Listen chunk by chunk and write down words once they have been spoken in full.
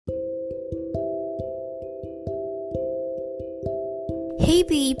Hey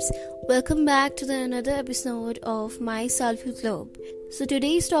peeps, welcome back to another episode of my Selfie Globe. So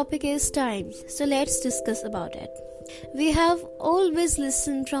today's topic is time. So let's discuss about it. We have always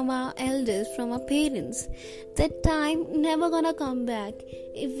listened from our elders, from our parents, that time never gonna come back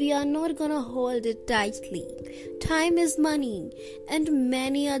if we are not gonna hold it tightly. Time is money and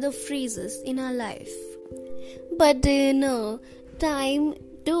many other phrases in our life. But do you know, time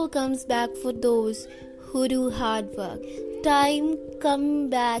too comes back for those who do hard work. Time come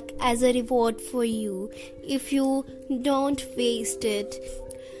back as a reward for you if you don't waste it.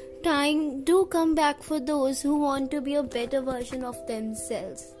 Time do come back for those who want to be a better version of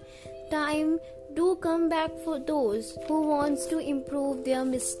themselves. Time do come back for those who wants to improve their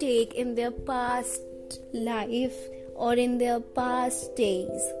mistake in their past life or in their past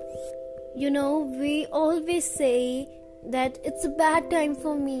days. You know, we always say that it's a bad time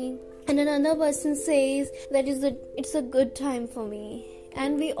for me, and another person says that it's a good time for me.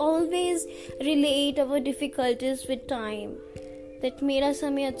 And we always relate our difficulties with time. That मेरा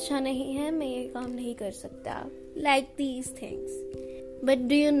समय अच्छा नहीं है, मैं ये काम नहीं कर सकता. Like these things. But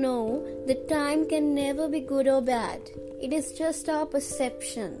do you know that time can never be good or bad? It is just our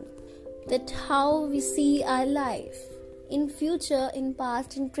perception. That how we see our life. In future, in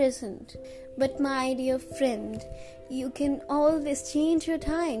past, in present. But my dear friend, you can always change your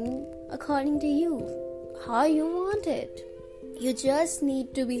time according to you, how you want it. You just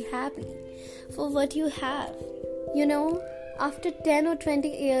need to be happy for what you have. You know, after 10 or 20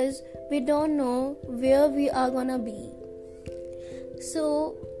 years, we don't know where we are gonna be.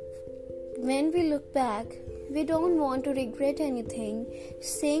 So, when we look back, we don't want to regret anything,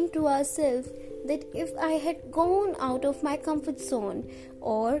 saying to ourselves that if I had gone out of my comfort zone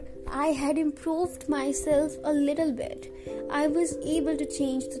or I had improved myself a little bit, I was able to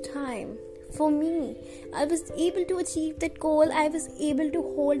change the time. For me, I was able to achieve that goal. I was able to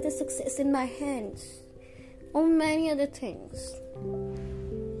hold the success in my hands. Or many other things.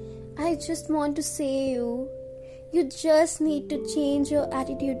 I just want to say you just need to change your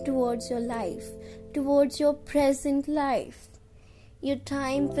attitude towards your life, towards your present life. Your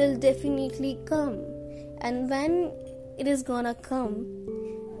time will definitely come, and when it is gonna come,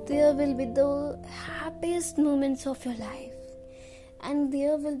 there will be the happiest moments of your life, and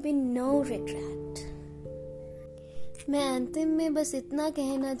there will be no regret. मैं अंतिम में बस इतना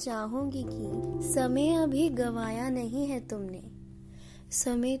कहना चाहूंगी कि समय अभी गवाया नहीं है तुमने.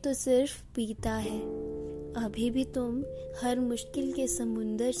 समय तो सिर्फ बीता है. अभी भी तुम हर मुश्किल के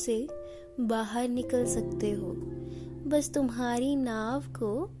समुंदर से बाहर निकल सकते हो. बस तुम्हारी नाव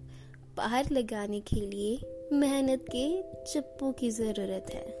को पार लगाने के लिए मेहनत के चप्पू की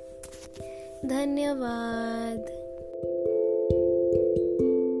जरूरत है. धन्यवाद.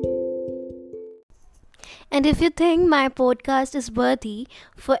 And if you think my podcast is worthy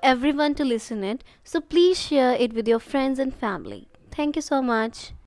for everyone to listen it, so please share it with your friends and family. Thank you so much.